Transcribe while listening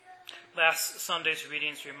Last Sunday's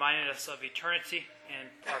readings reminded us of eternity and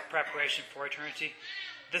our preparation for eternity.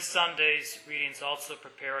 This Sunday's readings also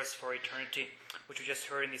prepare us for eternity, which we just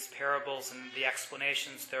heard in these parables and the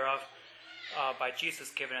explanations thereof by Jesus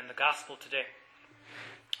given in the gospel today.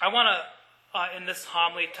 I want to, in this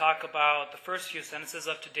homily, talk about the first few sentences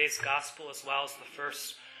of today's gospel as well as the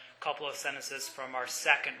first couple of sentences from our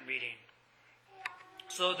second reading.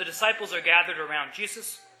 So the disciples are gathered around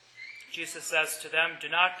Jesus. Jesus says to them, "Do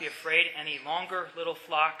not be afraid any longer, little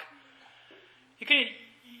flock." You can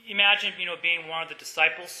imagine, being one of the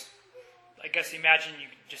disciples. I guess imagine you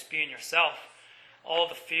just being yourself. All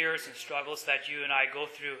the fears and struggles that you and I go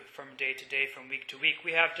through from day to day, from week to week.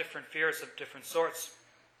 We have different fears of different sorts.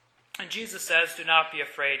 And Jesus says, "Do not be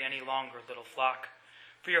afraid any longer, little flock.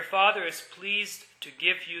 For your Father is pleased to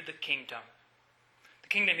give you the kingdom." The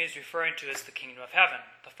kingdom he's referring to is the kingdom of heaven.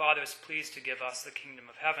 The Father is pleased to give us the kingdom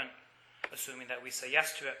of heaven, assuming that we say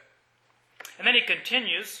yes to it. And then he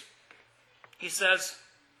continues. He says,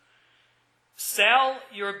 "Sell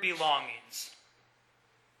your belongings."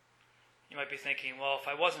 You might be thinking, well, if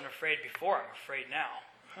I wasn't afraid before, I'm afraid now.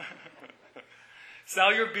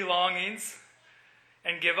 Sell your belongings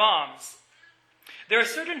and give alms. There are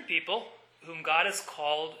certain people whom God has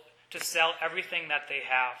called to sell everything that they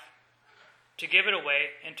have, to give it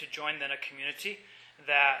away and to join then a community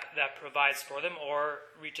that provides for them or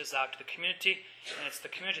reaches out to the community, and it's the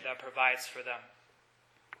community that provides for them.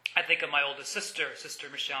 I think of my oldest sister, Sister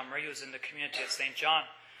Michelle Marie, who's in the community at St. John,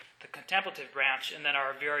 the contemplative branch, and then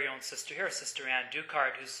our very own sister here, Sister Anne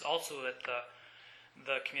Ducard, who's also at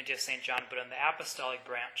the community of St. John, but in the apostolic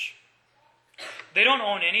branch. They don't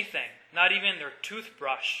own anything, not even their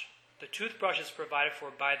toothbrush. The toothbrush is provided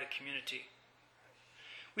for by the community.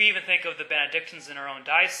 We even think of the Benedictines in our own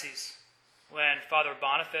diocese. When Father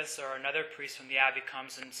Boniface or another priest from the Abbey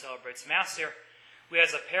comes and celebrates Mass here, we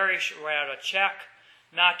as a parish write out a check,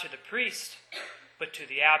 not to the priest, but to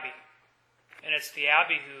the Abbey. And it's the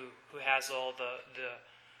Abbey who has all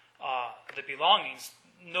the belongings.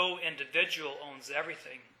 No individual owns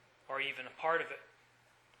everything, or even a part of it.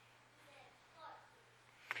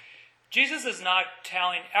 Jesus is not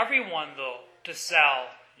telling everyone, though, to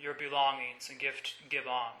sell your belongings and give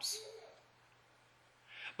alms.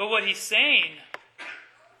 But what he's saying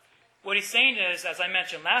is, as I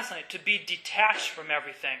mentioned last night, to be detached from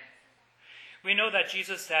everything. We know that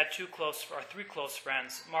Jesus had three close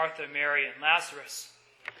friends, Martha, Mary, and Lazarus.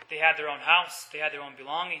 They had their own house. They had their own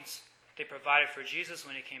belongings. They provided for Jesus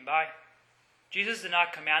when he came by. Jesus did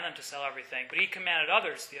not command them to sell everything, but he commanded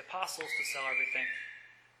others, the apostles, to sell everything.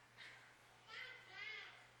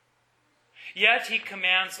 Yet he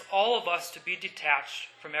commands all of us to be detached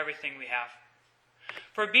from everything we have.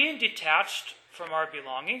 For being detached from our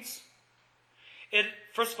belongings,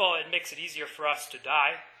 first of all, it makes it easier for us to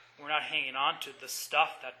die. We're not hanging on to the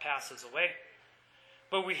stuff that passes away,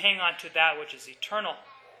 but we hang on to that which is eternal.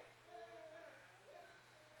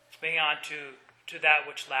 We hang on to that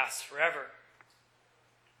which lasts forever.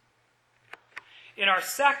 In our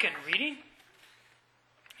second reading,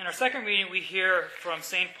 we hear from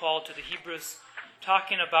St. Paul to the Hebrews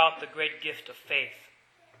talking about the great gift of faith.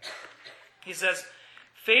 He says,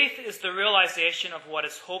 "Faith is the realization of what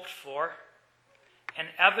is hoped for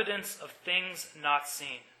and evidence of things not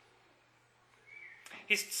seen."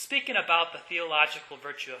 He's speaking about the theological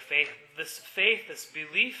virtue of faith, this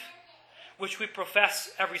belief, which we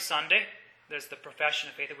profess every Sunday. There's the profession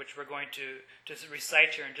of faith, which we're going to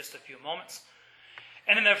recite here in just a few moments.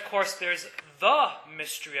 And then, of course, there's the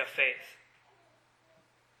mystery of faith,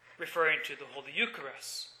 referring to the Holy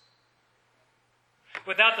Eucharist.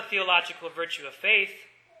 Without the theological virtue of faith,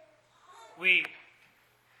 we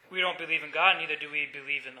don't believe in God, neither do we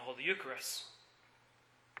believe in the Holy Eucharist.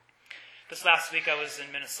 This last week I was in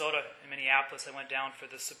Minnesota, in Minneapolis. I went down for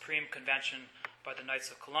the Supreme Convention by the Knights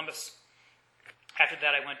of Columbus. After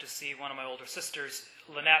that, I went to see one of my older sisters,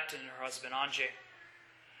 Lynette, and her husband, Anjay.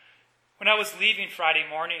 When I was leaving Friday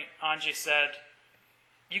morning, Anjay said,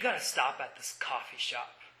 "You got to stop at this coffee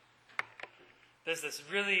shop. There's this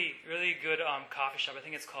really, really good coffee shop. I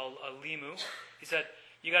think it's called Limu." He said,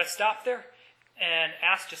 "You got to stop there and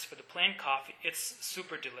ask just for the plain coffee. It's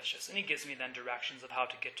super delicious." And he gives me then directions of how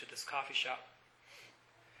to get to this coffee shop.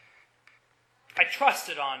 I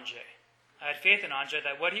trusted Anjay. I had faith in Anjay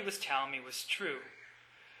that what he was telling me was true.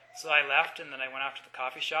 So I left, and then I went out to the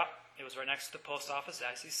coffee shop. It was right next to the post office,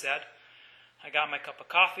 as he said. I got my cup of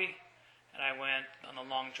coffee, and I went on a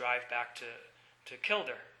long drive back to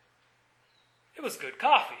Kildare. It was good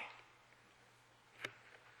coffee.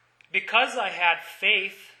 Because I had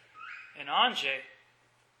faith in Anjay,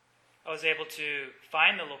 I was able to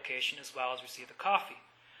find the location as well as receive the coffee.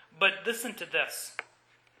 But listen to this.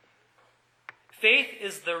 Faith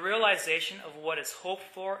is the realization of what is hoped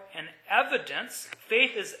for and evidence.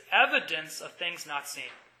 Faith is evidence of things not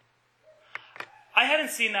seen. I hadn't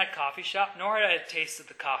seen that coffee shop, nor had I tasted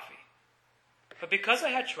the coffee. But because I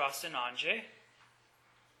had trust in Anjay,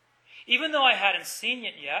 even though I hadn't seen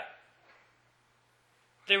it yet,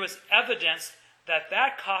 there was evidence that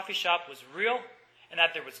that coffee shop was real and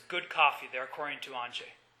that there was good coffee there, according to Anjay.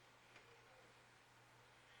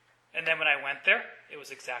 And then when I went there, it was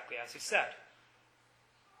exactly as he said.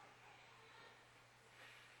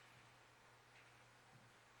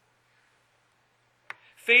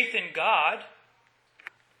 Faith in God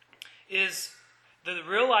is the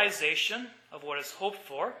realization of what is hoped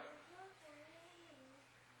for.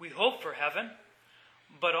 We hope for heaven,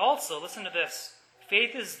 but also, listen to this,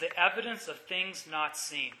 faith is the evidence of things not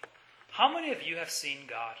seen. How many of you have seen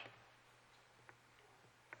God?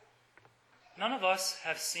 None of us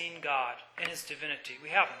have seen God in his divinity. We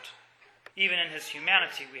haven't. Even in his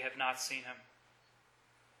humanity, we have not seen him.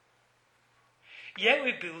 Yet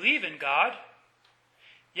we believe in God.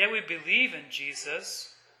 Yet we believe in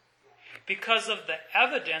Jesus because of the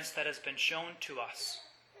evidence that has been shown to us.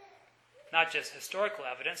 Not just historical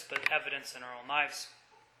evidence, but evidence in our own lives.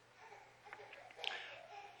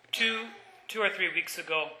 Two or 3 weeks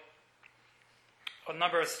ago, a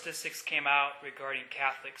number of statistics came out regarding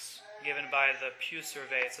Catholics given by the Pew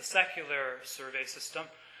Survey. It's a secular survey system,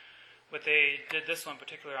 but they did this one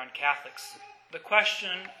particular on Catholics. The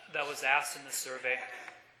question that was asked in the survey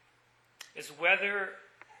is whether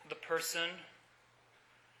the person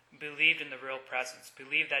believed in the real presence,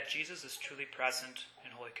 believed that Jesus is truly present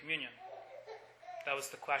in Holy Communion. That was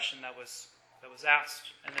the question that was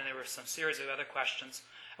asked. And then there were some series of other questions.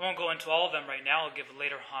 I won't go into all of them right now. I'll give a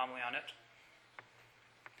later homily on it.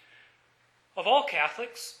 Of all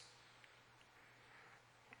Catholics,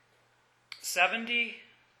 70-some%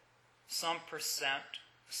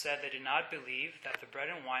 said they did not believe that the bread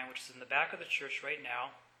and wine, which is in the back of the church right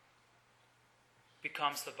now,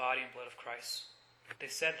 becomes the body and blood of Christ. They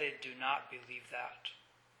said they do not believe that.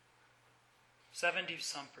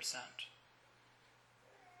 70-some%.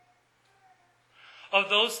 Of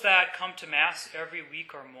those that come to Mass every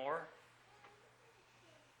week or more,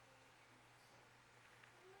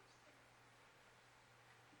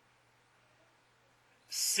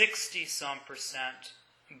 %60-some%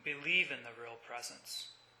 believe in the real presence.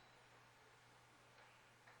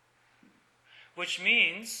 Which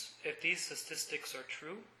means, if these statistics are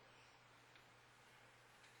true,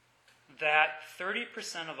 that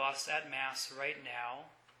 30% of us at Mass right now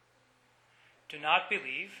do not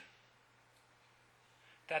believe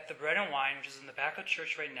that the bread and wine, which is in the back of the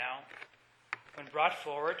church right now, when brought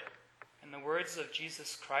forward and the words of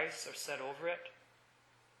Jesus Christ are said over it,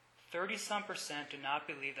 30-some% do not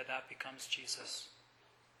believe that that becomes Jesus.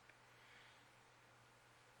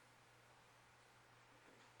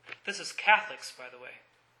 This is Catholics, by the way.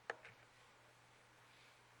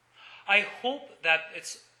 I hope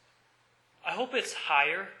it's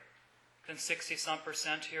higher than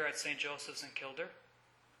 60-some% here at St. Joseph's in Kildare,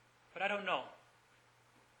 but I don't know.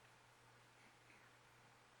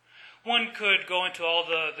 One could go into all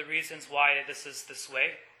the reasons why this is this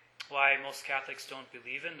way, why most Catholics don't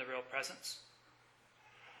believe in the real presence.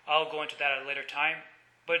 I'll go into that at a later time.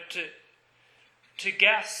 But to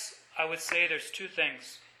guess, I would say there's two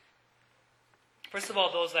things. First of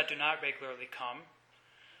all, those that do not regularly come,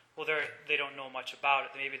 well, they don't know much about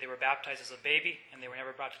it. Maybe they were baptized as a baby and they were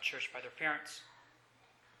never brought to church by their parents.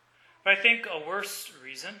 But I think a worse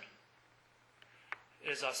reason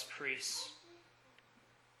is us priests.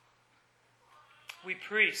 We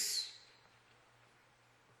priests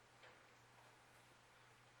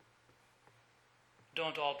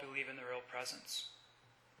don't all believe in the real presence.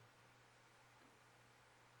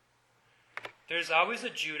 There's always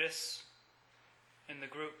a Judas in the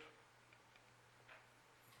group.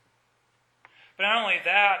 But not only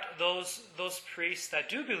that, those priests that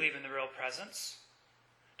do believe in the real presence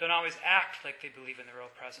don't always act like they believe in the real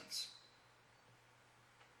presence.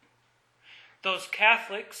 Those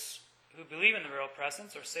Catholics who believe in the real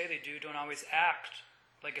presence, or say they do, don't always act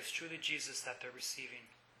like it's truly Jesus that they're receiving.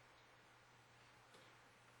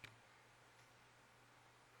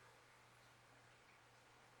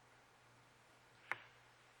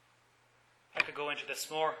 I could go into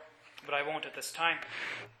this more, but I won't at this time.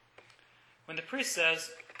 When the priest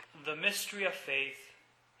says the mystery of faith,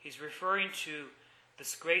 he's referring to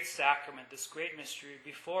this great sacrament, this great mystery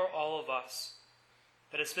before all of us,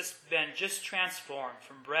 that has been just transformed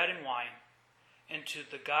from bread and wine into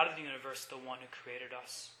the God of the universe, the one who created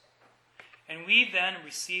us. And we then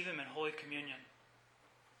receive him in Holy Communion.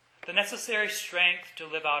 the necessary strength to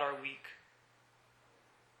live out our week,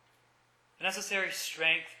 the necessary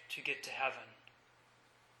strength to get to heaven.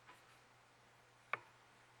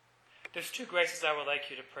 There's two graces I would like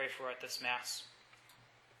you to pray for at this Mass.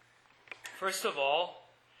 First of all,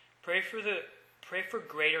 pray for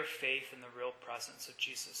greater faith in the real presence of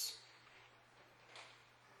Jesus.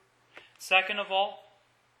 Second of all,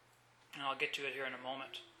 and I'll get to it here in a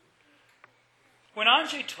moment, when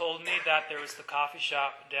Anjay told me that there was the coffee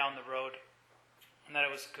shop down the road and that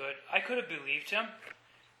it was good, I could have believed him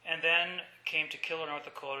and then came to Killer, North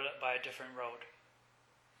Dakota by a different road.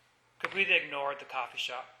 Completely ignored the coffee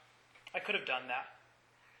shop. I could have done that.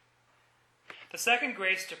 The second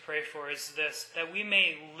grace to pray for is this, that we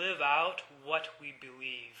may live out what we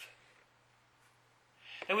believe.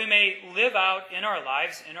 That we may live out in our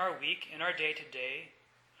lives, in our week, in our day-to-day,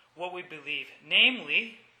 what we believe.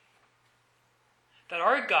 Namely, that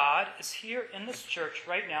our God is here in this church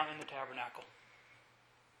right now in the tabernacle.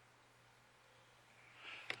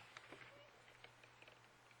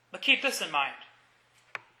 But keep this in mind.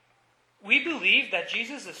 We believe that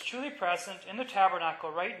Jesus is truly present in the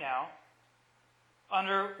tabernacle right now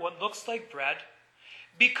under what looks like bread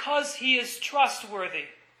because he is trustworthy.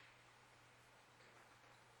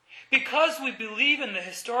 Because we believe in the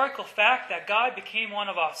historical fact that God became one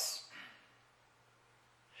of us.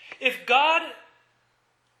 If God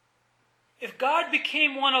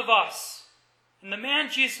became one of us, in the man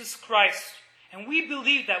Jesus Christ, and we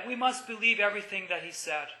believe that, we must believe everything that he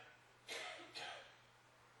said.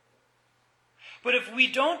 But if we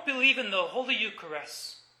don't believe in the Holy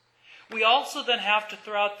Eucharist, we also then have to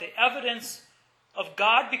throw out the evidence of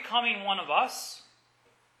God becoming one of us.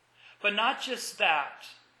 But not just that.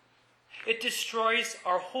 It destroys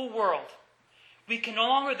our whole world. We can no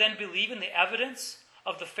longer then believe in the evidence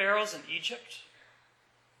of the pharaohs in Egypt,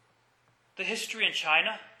 the history in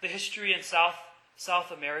China, the history in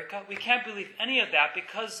South America. We can't believe any of that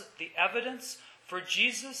because the evidence for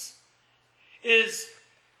Jesus is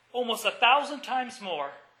almost 1,000 times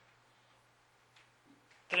more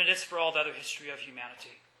than it is for all the other history of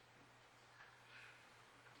humanity.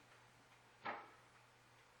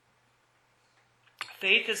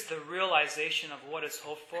 Faith is the realization of what is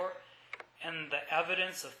hoped for and the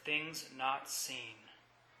evidence of things not seen.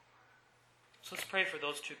 So let's pray for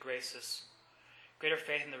those two graces. Greater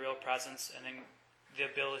faith in the real presence and in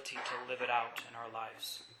the ability to live it out in our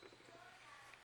lives.